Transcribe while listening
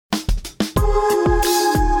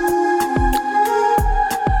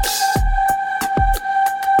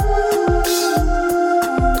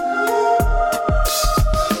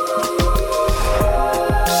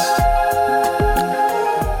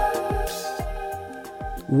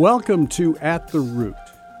Welcome to At the Root.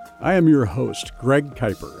 I am your host, Greg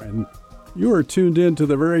Kuiper, and you are tuned in to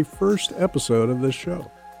the very first episode of this show.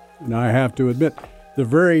 And I have to admit, the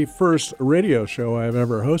very first radio show I've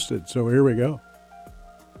ever hosted, so here we go.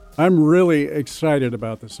 I'm really excited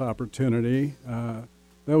about this opportunity.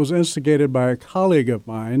 That was instigated by a colleague of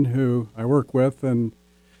mine who I work with, and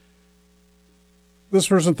this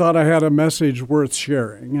person thought I had a message worth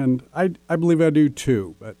sharing, and I believe I do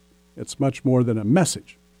too, but it's much more than a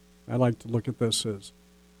message. I like to look at this as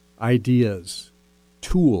ideas,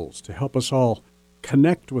 tools to help us all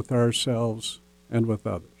connect with ourselves and with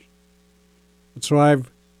others. And so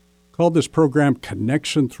I've called this program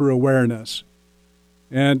Connection Through Awareness.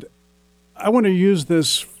 And I want to use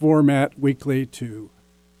this format weekly to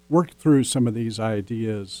work through some of these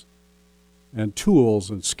ideas and tools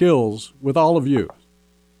and skills with all of you.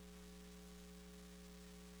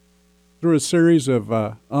 Through a series of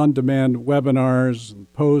on-demand webinars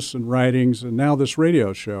and posts and writings, and now this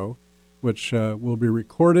radio show, which will be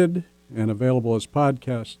recorded and available as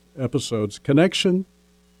podcast episodes, Connection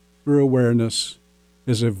Through Awareness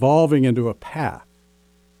is evolving into a path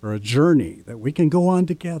or a journey that we can go on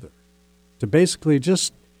together to basically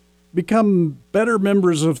just become better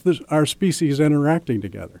members of our species interacting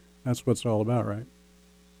together. That's what it's all about, right?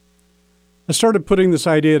 I started putting this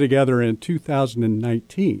idea together in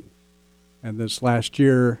 2019. And this last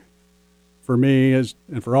year, for me,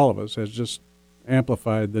 and for all of us, has just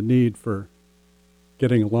amplified the need for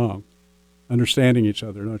getting along, understanding each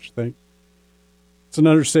other, don't you think? It's an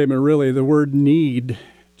understatement, really. The word need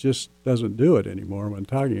just doesn't do it anymore when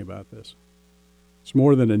talking about this. It's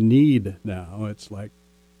more than a need now. It's like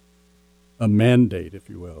a mandate, if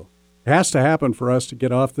you will. It has to happen for us to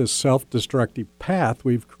get off this self-destructive path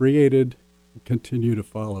we've created and continue to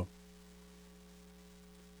follow.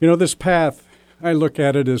 You know, this path, I look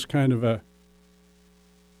at it as kind of a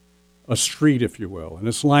street, if you will, and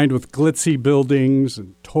it's lined with glitzy buildings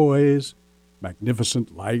and toys,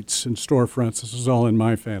 magnificent lights and storefronts. This is all in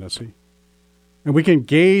my fantasy. And we can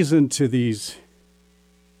gaze into these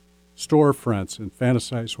storefronts and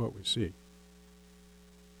fantasize what we see.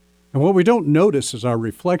 And what we don't notice is our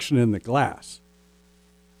reflection in the glass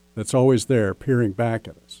that's always there peering back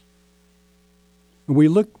at us. And we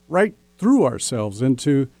look right through ourselves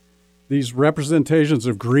into these representations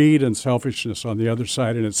of greed and selfishness on the other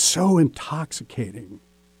side, and it's so intoxicating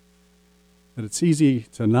that it's easy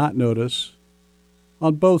to not notice.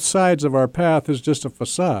 On both sides of our path is just a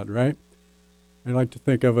facade, right? I like to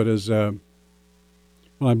think of it as, well,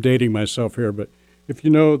 I'm dating myself here, but if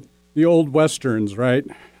you know the old Westerns, right?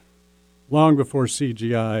 Long before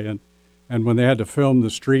CGI, and when they had to film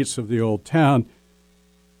the streets of the old town,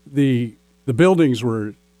 the buildings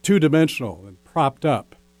were two-dimensional and propped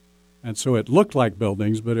up. And so it looked like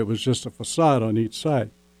buildings, but it was just a facade on each side.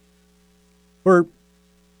 Or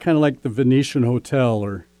kind of like the Venetian Hotel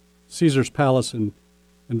or Caesar's Palace in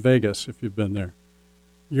Vegas, if you've been there.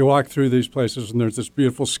 You walk through these places, and there's this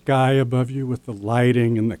beautiful sky above you with the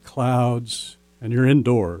lighting and the clouds, and you're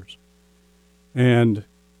indoors. And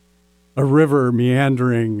a river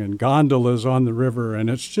meandering and gondolas on the river, and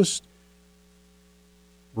it's just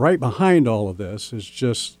right behind all of this is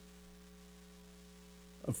just,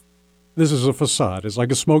 this is a facade. It's like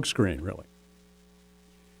a smokescreen, really.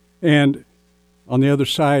 And on the other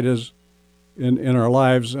side is, in our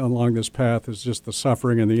lives along this path, is just the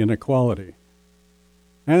suffering and the inequality.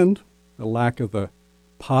 And the lack of the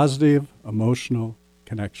positive emotional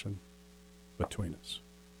connection between us.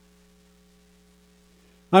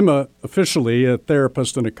 I'm officially a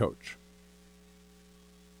therapist and a coach.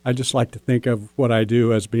 I just like to think of what I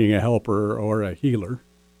do as being a helper or a healer.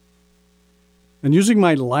 And using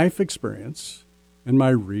my life experience and my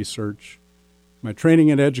research, my training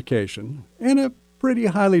and education, and a pretty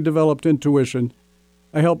highly developed intuition,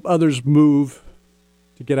 I help others move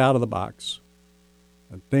to get out of the box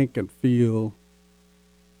and think and feel,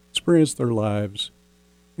 experience their lives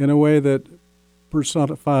in a way that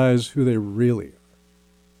personifies who they really are.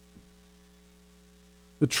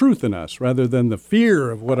 The truth in us, rather than the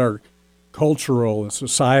fear of what our cultural and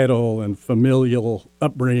societal and familial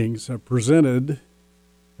upbringings have presented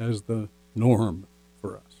as the norm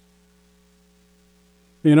for us.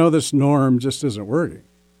 You know, this norm just isn't working.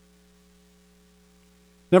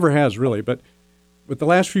 Never has, really, but with the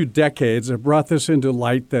last few decades have brought this into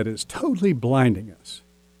light that is totally blinding us.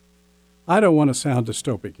 I don't want to sound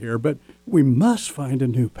dystopic here, but we must find a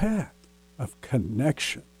new path of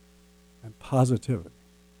connection and positivity.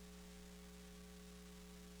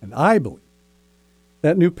 And I believe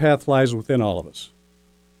that new path lies within all of us.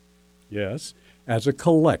 Yes, as a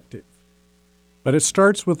collective. But it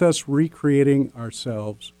starts with us recreating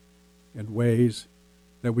ourselves in ways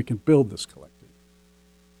that we can build this collective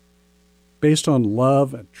based on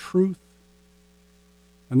love and truth.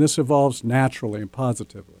 And this evolves naturally and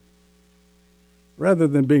positively, rather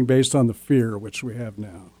than being based on the fear which we have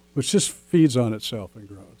now, which just feeds on itself and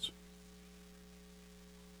grows.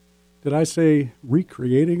 Did I say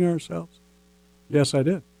recreating ourselves? Yes, I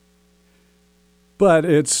did. But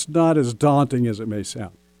it's not as daunting as it may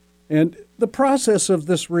sound. And the process of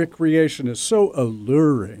this recreation is so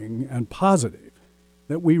alluring and positive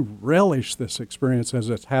that we relish this experience as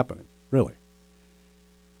it's happening, really.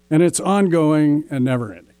 And it's ongoing and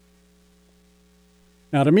never-ending.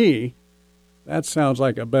 Now, to me, that sounds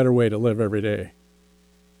like a better way to live every day.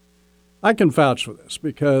 I can vouch for this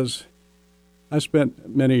because I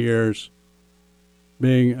spent many years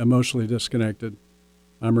being emotionally disconnected.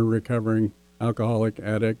 I'm a recovering alcoholic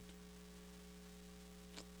addict.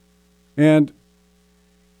 And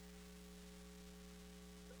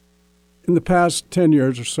in the past 10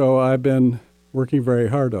 years or so, I've been working very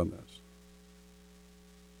hard on this.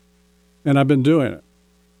 And I've been doing it.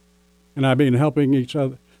 And I've been helping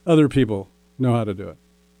other people know how to do it.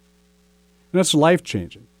 And that's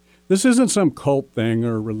life-changing. This isn't some cult thing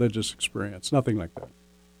or religious experience, nothing like that.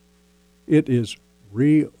 It is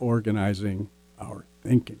reorganizing our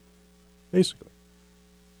thinking, basically,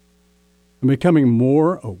 and becoming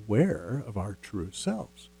more aware of our true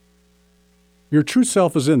selves. Your true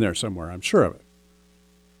self is in there somewhere, I'm sure of it.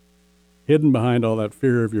 Hidden behind all that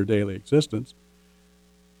fear of your daily existence.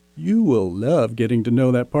 You will love getting to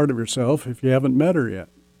know that part of yourself if you haven't met her yet.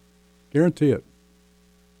 Guarantee it.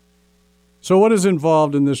 So what is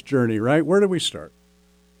involved in this journey, right? Where do we start?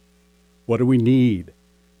 What do we need?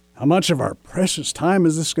 How much of our precious time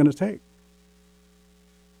is this going to take?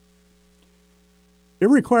 It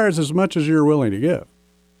requires as much as you're willing to give.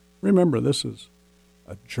 Remember, this is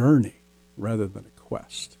a journey rather than a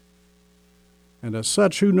quest. And as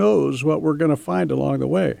such, who knows what we're going to find along the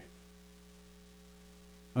way?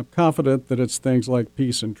 I'm confident that it's things like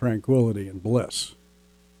peace and tranquility and bliss,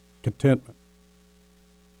 contentment.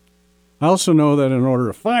 I also know that in order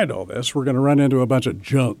to find all this, we're going to run into a bunch of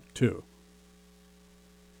junk, too.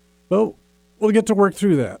 But we'll get to work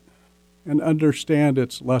through that and understand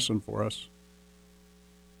its lesson for us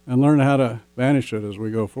and learn how to banish it as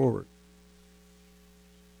we go forward.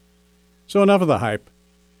 So enough of the hype.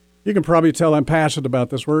 You can probably tell I'm passionate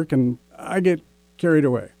about this work, and I get carried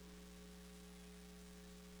away.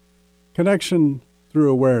 Connection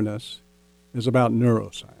through awareness is about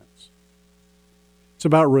neuroscience. It's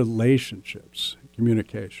about relationships,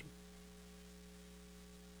 communication,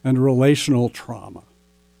 and relational trauma,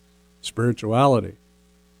 spirituality,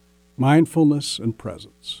 mindfulness, and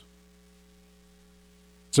presence.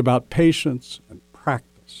 It's about patience and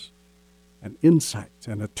practice, and insight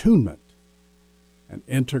and attunement, and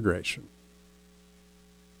integration.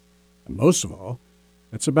 And most of all,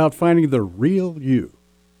 it's about finding the real you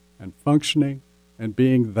and functioning and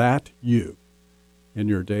being that you in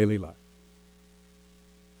your daily life.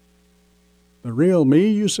 The real me,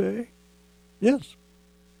 you say? Yes.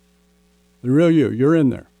 The real you, you're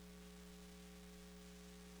in there.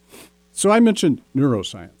 So I mentioned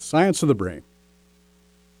neuroscience, science of the brain.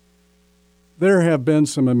 There have been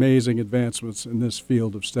some amazing advancements in this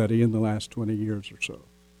field of study in the last 20 years or so.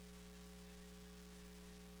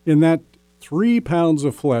 In that 3 pounds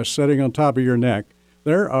of flesh sitting on top of your neck,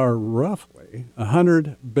 there are roughly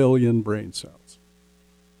 100 billion brain cells.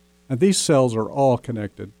 And these cells are all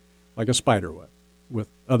connected like a spider web with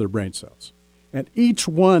other brain cells. And each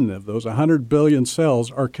one of those 100 billion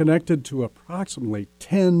cells are connected to approximately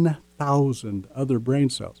 10,000 other brain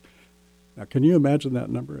cells. Now, can you imagine that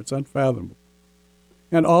number? It's unfathomable.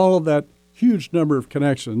 And all of that huge number of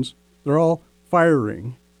connections, they're all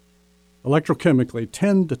firing electrochemically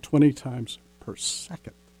 10 to 20 times per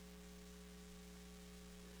second.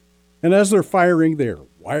 And as they're firing, they're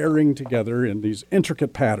wiring together in these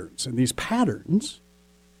intricate patterns. And these patterns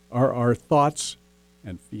are our thoughts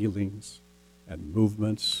and feelings and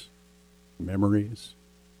movements, memories,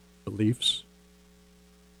 beliefs.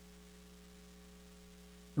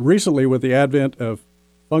 Recently, with the advent of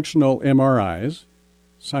functional MRIs,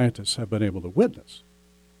 scientists have been able to witness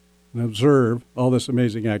and observe all this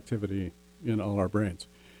amazing activity in all our brains.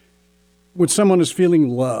 When someone is feeling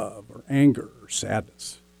love or anger or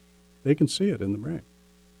sadness, they can see it in the brain.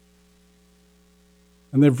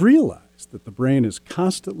 And they've realized that the brain is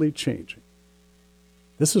constantly changing.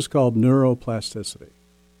 This is called neuroplasticity.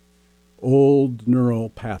 Old neural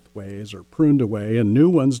pathways are pruned away and new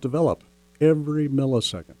ones develop every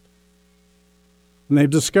millisecond. And they've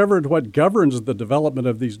discovered what governs the development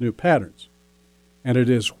of these new patterns. And it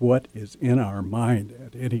is what is in our mind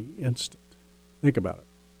at any instant. Think about it.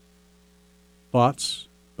 Thoughts,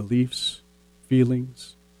 beliefs,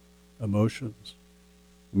 feelings, emotions,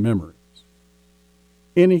 memories.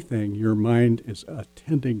 Anything your mind is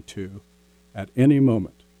attending to at any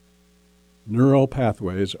moment, neural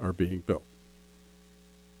pathways are being built.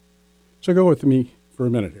 So go with me for a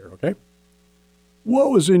minute here, okay?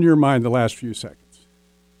 What was in your mind the last few seconds?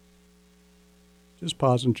 Just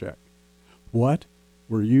pause and check. What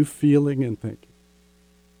were you feeling and thinking?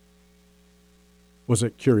 Was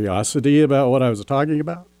it curiosity about what I was talking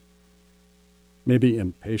about? Maybe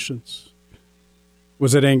impatience?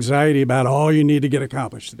 Was it anxiety about all you need to get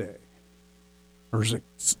accomplished today? Or is it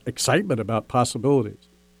excitement about possibilities?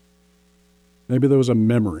 Maybe there was a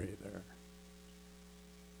memory there.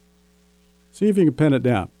 See if you can pin it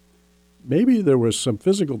down. Maybe there was some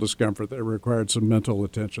physical discomfort that required some mental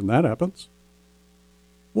attention. That happens.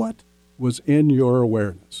 What was in your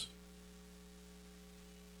awareness?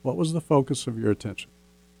 What was the focus of your attention?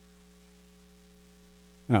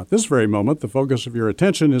 Now, at this very moment, the focus of your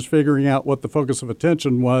attention is figuring out what the focus of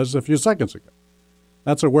attention was a few seconds ago.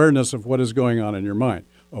 That's awareness of what is going on in your mind.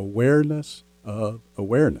 Awareness of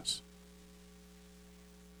awareness.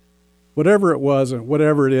 Whatever it was and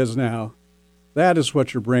whatever it is now, that is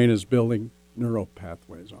what your brain is building neural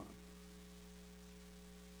pathways on.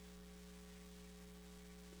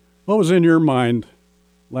 What was in your mind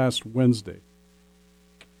last Wednesday?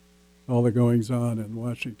 All the goings on in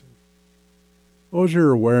Washington. What was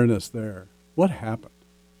your awareness there? What happened?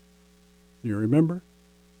 Do you remember?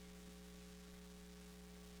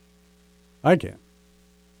 I can.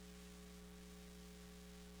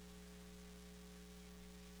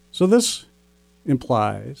 So this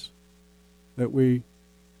implies that we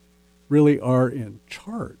really are in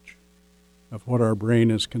charge of what our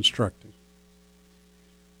brain is constructing.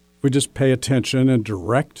 We just pay attention and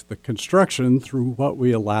direct the construction through what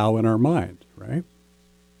we allow in our mind, right?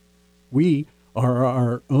 We are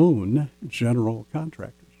our own general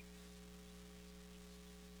contractors.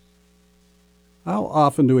 How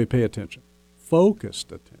often do we pay attention?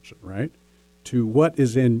 Focused attention, right, to what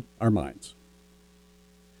is in our minds.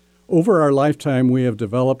 Over our lifetime, we have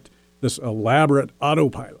developed this elaborate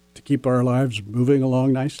autopilot to keep our lives moving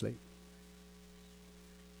along nicely.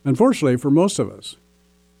 Unfortunately, for most of us,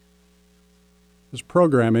 this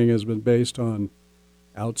programming has been based on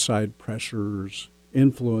outside pressures,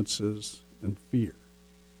 influences, and fear.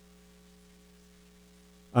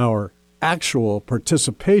 Our actual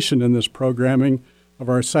participation in this programming of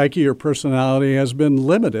our psyche or personality has been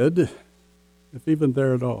limited, if even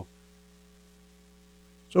there at all.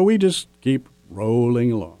 So we just keep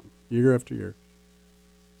rolling along, year after year.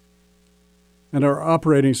 And our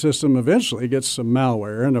operating system eventually gets some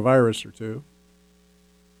malware and a virus or two,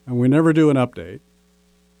 and we never do an update,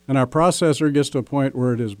 and our processor gets to a point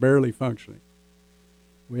where it is barely functioning.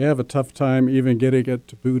 We have a tough time even getting it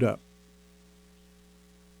to boot up.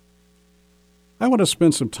 I want to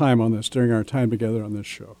spend some time on this during our time together on this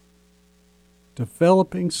show.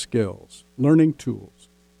 Developing skills, learning tools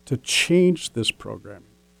to change this programming.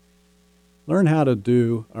 Learn how to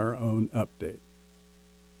do our own update.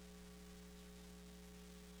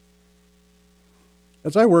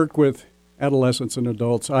 As I work with adolescents and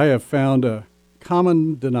adults, I have found a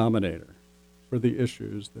common denominator for the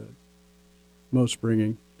issues that most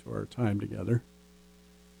bringing to our time together.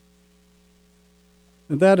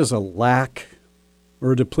 And that is a lack,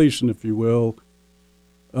 or a depletion, if you will,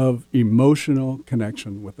 of emotional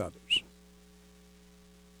connection with others.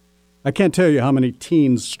 I can't tell you how many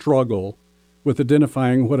teens struggle with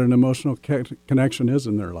identifying what an emotional connection is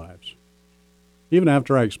in their lives. Even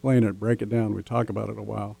after I explain it, break it down, we talk about it a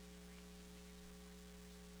while.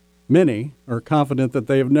 Many are confident that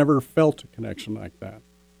they have never felt a connection like that.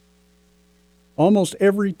 Almost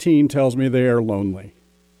every teen tells me they are lonely.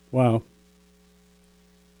 Wow.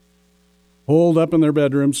 Holed up in their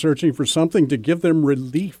bedroom, searching for something to give them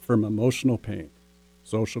relief from emotional pain.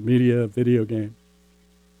 Social media, video games,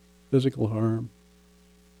 physical harm,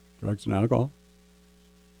 drugs and alcohol.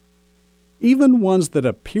 Even ones that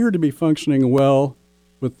appear to be functioning well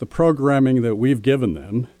with the programming that we've given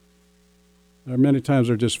them, many times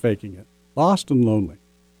are just faking it. Lost and lonely.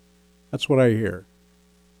 That's what I hear.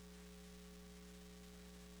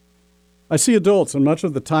 I see adults, and much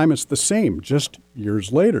of the time it's the same, just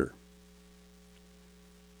years later.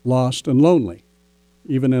 Lost and lonely,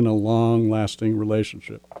 even in a long-lasting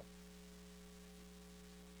relationship.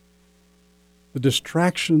 The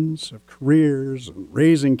distractions of careers and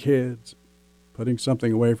raising kids, putting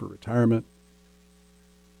something away for retirement,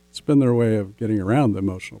 it's been their way of getting around the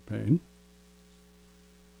emotional pain.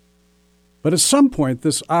 But at some point,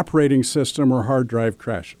 this operating system or hard drive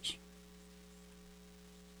crashes.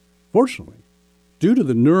 Fortunately, due to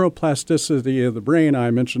the neuroplasticity of the brain I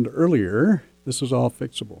mentioned earlier, this is all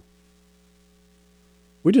fixable.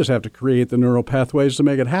 We just have to create the neural pathways to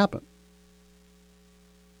make it happen.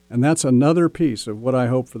 And that's another piece of what I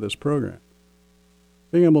hope for this program.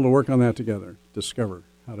 Being able to work on that together, discover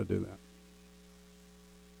how to do that.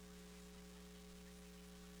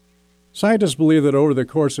 Scientists believe that over the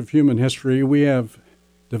course of human history, we have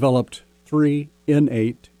developed 3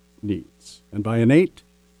 innate needs. And by innate,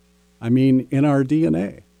 I mean in our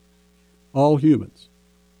DNA. All humans,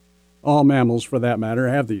 all mammals for that matter,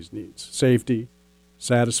 have these needs: safety,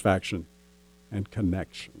 satisfaction, and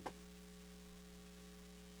connection.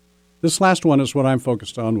 This last one is what I'm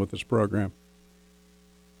focused on with this program.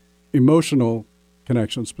 Emotional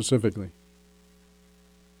connection specifically.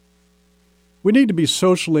 We need to be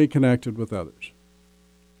socially connected with others.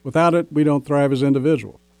 Without it, we don't thrive as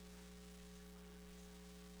individuals.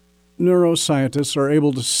 Neuroscientists are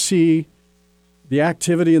able to see the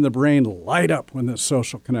activity in the brain light up when this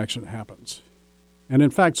social connection happens. And in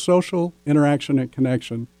fact, social interaction and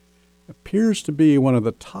connection appears to be one of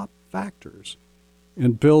the top factors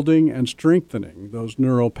in building and strengthening those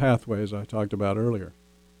neural pathways I talked about earlier.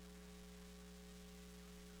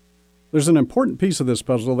 There's an important piece of this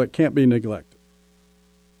puzzle that can't be neglected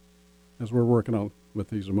as we're working on with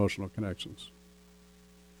these emotional connections.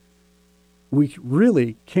 We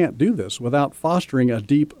really can't do this without fostering a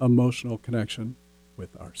deep emotional connection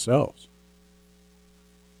with ourselves.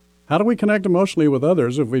 How do we connect emotionally with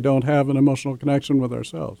others if we don't have an emotional connection with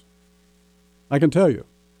ourselves? I can tell you,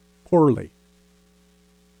 poorly.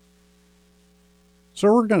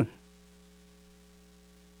 So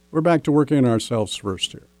we're back to working on ourselves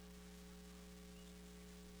first here.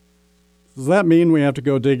 Does that mean we have to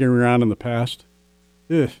go digging around in the past?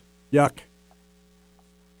 Ugh, yuck.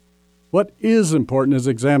 What is important is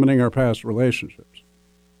examining our past relationships.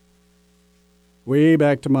 Way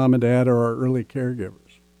back to mom and dad or our early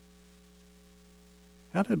caregivers.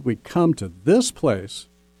 How did we come to this place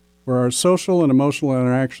where our social and emotional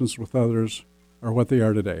interactions with others are what they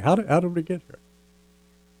are today? How did we get here?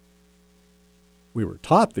 We were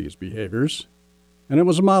taught these behaviors, and it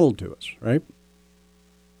was modeled to us, right?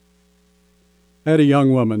 I had a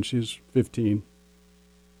young woman, she's 15.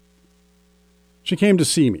 She came to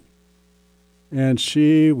see me, and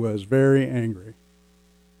she was very angry.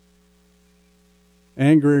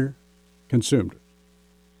 Anger consumed her.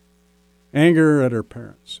 Anger at her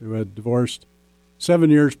parents, who had divorced 7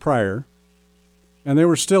 years prior, and they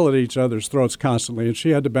were still at each other's throats constantly, and she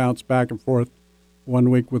had to bounce back and forth 1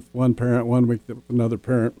 week with one parent, 1 week with another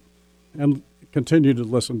parent, and continue to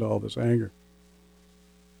listen to all this anger.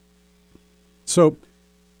 So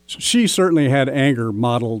she certainly had anger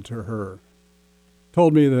modeled to her.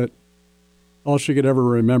 Told me that all she could ever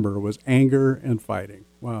remember was anger and fighting.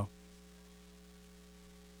 Wow.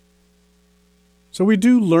 So we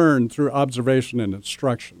do learn through observation and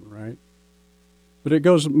instruction, right? But it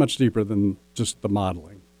goes much deeper than just the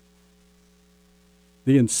modeling.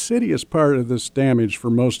 The insidious part of this damage for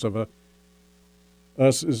most of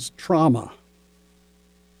us is trauma.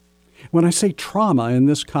 When I say trauma in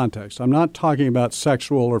this context, I'm not talking about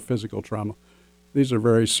sexual or physical trauma. These are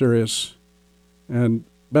very serious and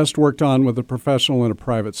best worked on with a professional in a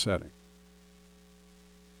private setting.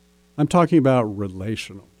 I'm talking about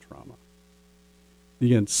relational trauma.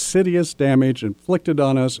 The insidious damage inflicted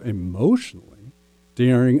on us emotionally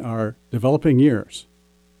during our developing years,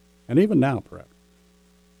 and even now, perhaps.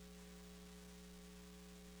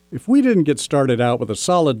 If we didn't get started out with a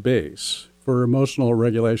solid base for emotional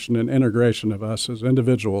regulation and integration of us as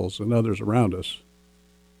individuals and others around us,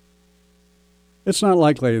 it's not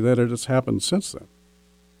likely that it has happened since then,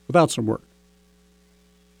 without some work.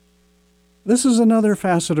 This is another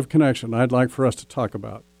facet of connection I'd like for us to talk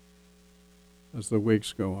about as the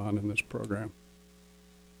weeks go on in this program.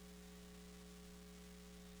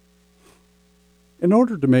 In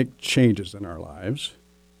order to make changes in our lives,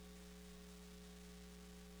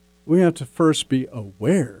 we have to first be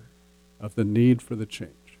aware of the need for the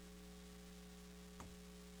change.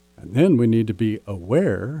 And then we need to be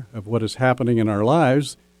aware of what is happening in our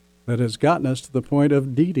lives that has gotten us to the point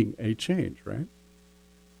of needing a change, right?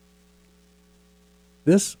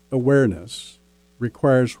 This awareness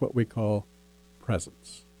requires what we call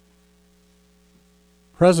presence.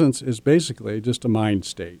 Presence is basically just a mind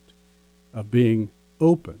state of being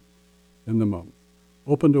open in the moment,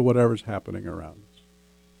 open to whatever's happening around us.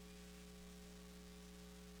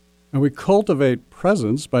 And we cultivate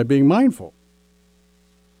presence by being mindful.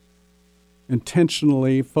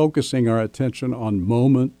 intentionally focusing our attention on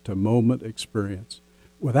moment-to-moment experience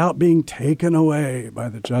without being taken away by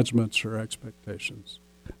the judgments or expectations,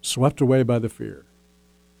 swept away by the fear.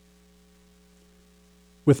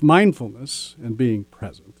 With mindfulness and being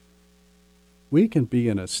present, we can be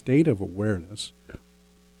in a state of awareness,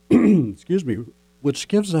 which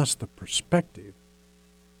gives us the perspective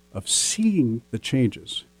of seeing the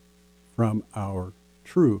changes from our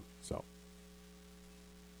true self.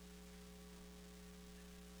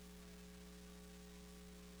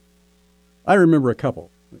 I remember a couple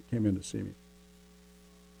that came in to see me.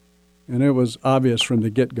 And it was obvious from the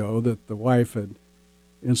get-go that the wife had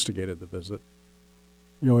instigated the visit.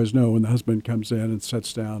 You always know when the husband comes in and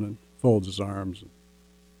sits down and folds his arms and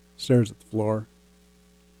stares at the floor,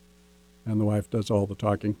 and the wife does all the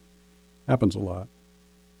talking. Happens a lot.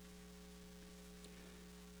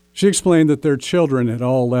 She explained that their children had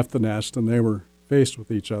all left the nest and they were faced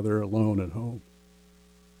with each other alone at home.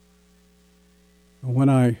 And when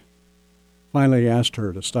I finally asked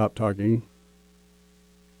her to stop talking,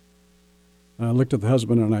 I looked at the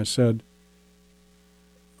husband and I said,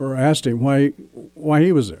 or asked him why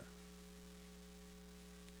he was there.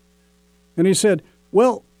 And he said,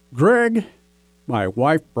 "Well, Greg, my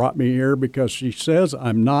wife brought me here because she says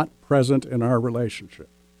I'm not present in our relationship.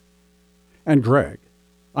 And Greg,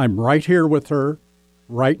 I'm right here with her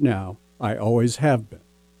right now. I always have been."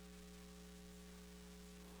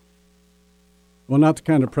 Well, not the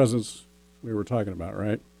kind of presence we were talking about,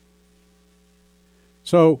 right?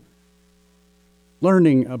 So,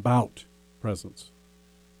 learning about presence.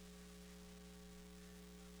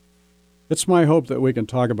 It's my hope that we can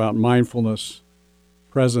talk about mindfulness,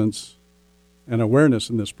 presence, and awareness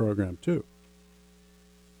in this program, too.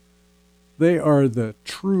 They are the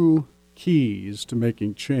true keys to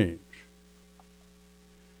making change.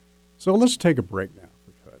 So let's take a break now, if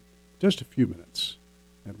we could. Just a few minutes,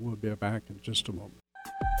 and we'll be back in just a moment.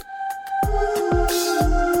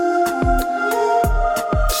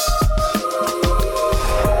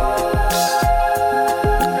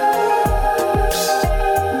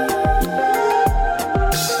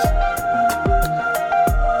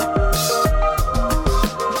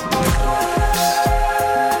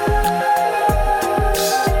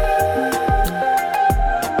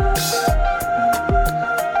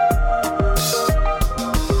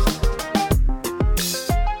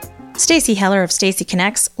 Stacy Heller of Stacy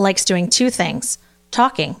Connects likes doing two things: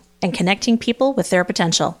 talking and connecting people with their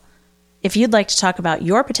potential. If you'd like to talk about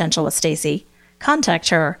your potential with Stacy, contact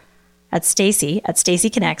her at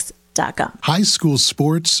stacy@stacyconnects.com. High school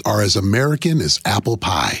sports are as American as apple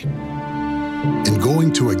pie. And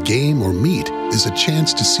going to a game or meet is a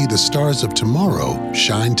chance to see the stars of tomorrow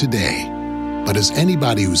shine today. But as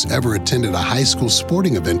anybody who's ever attended a high school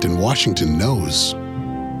sporting event in Washington knows,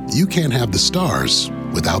 you can't have the stars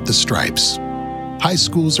without the stripes. High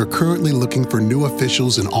schools are currently looking for new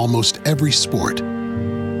officials in almost every sport.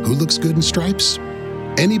 Who looks good in stripes?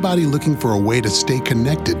 Anybody looking for a way to stay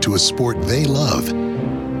connected to a sport they love.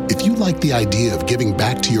 If you like the idea of giving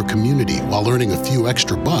back to your community while earning a few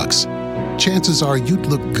extra bucks, chances are you'd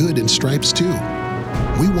look good in stripes too.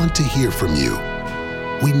 We want to hear from you.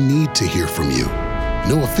 We need to hear from you.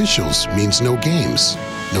 No officials means no games.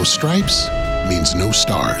 No stripes means no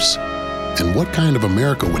stars. And what kind of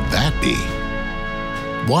America would that be?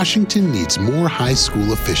 Washington needs more high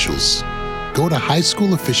school officials. Go to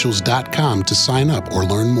highschoolofficials.com to sign up or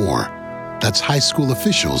learn more. That's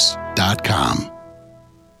highschoolofficials.com.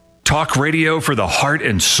 Talk radio for the heart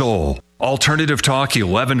and soul. Alternative Talk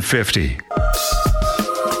 1150.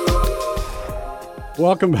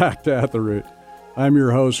 Welcome back to At the Root. I'm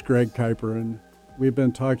your host, Greg Kuiper, and we've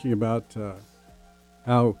been talking about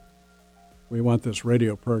how we want this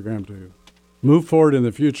radio program to move forward in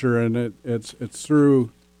the future, and it's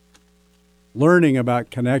through learning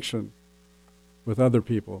about connection with other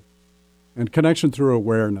people, and connection through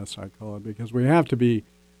awareness, I call it, because we have to be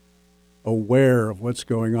aware of what's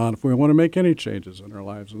going on if we want to make any changes in our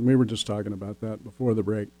lives, and we were just talking about that before the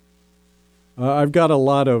break. I've got a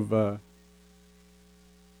lot of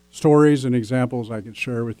stories and examples I can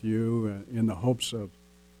share with you in the hopes of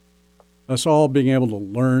us all being able to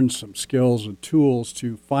learn some skills and tools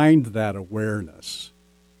to find that awareness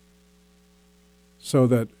so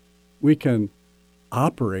that we can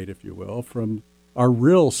operate, if you will, from our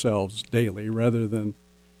real selves daily rather than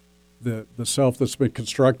the self that's been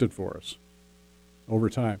constructed for us over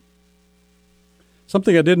time.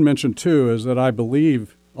 Something I didn't mention, too, is that I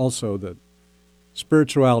believe also that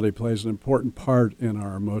spirituality plays an important part in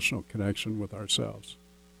our emotional connection with ourselves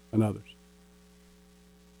and others.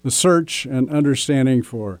 The search and understanding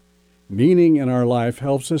for meaning in our life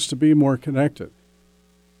helps us to be more connected.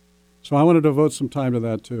 So I want to devote some time to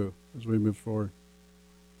that too as we move forward.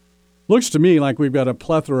 Looks to me like we've got a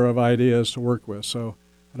plethora of ideas to work with, so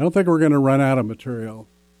I don't think we're going to run out of material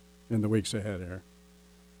in the weeks ahead here.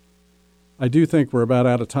 I do think we're about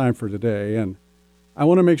out of time for today, and I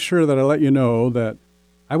want to make sure that I let you know that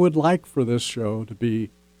I would like for this show to be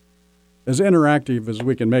as interactive as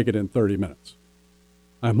we can make it in 30 minutes.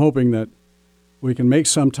 I'm hoping that we can make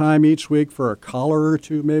some time each week for a caller or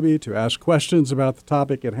two maybe to ask questions about the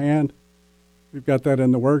topic at hand. We've got that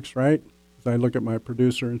in the works, right? As I look at my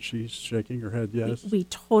producer and she's shaking her head yes. We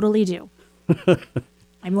totally do.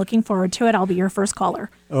 I'm looking forward to it. I'll be your first caller.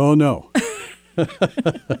 Oh, no.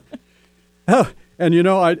 Oh, and you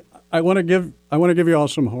know, I want to give you all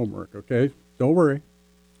some homework, okay? Don't worry.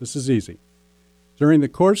 This is easy. During the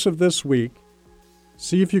course of this week,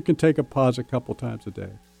 see if you can take a pause a couple times a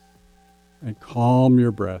day and calm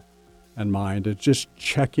your breath and mind and just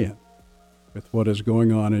check in with what is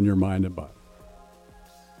going on in your mind and body.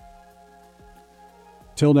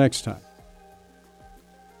 Till next time,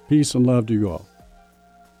 peace and love to you all.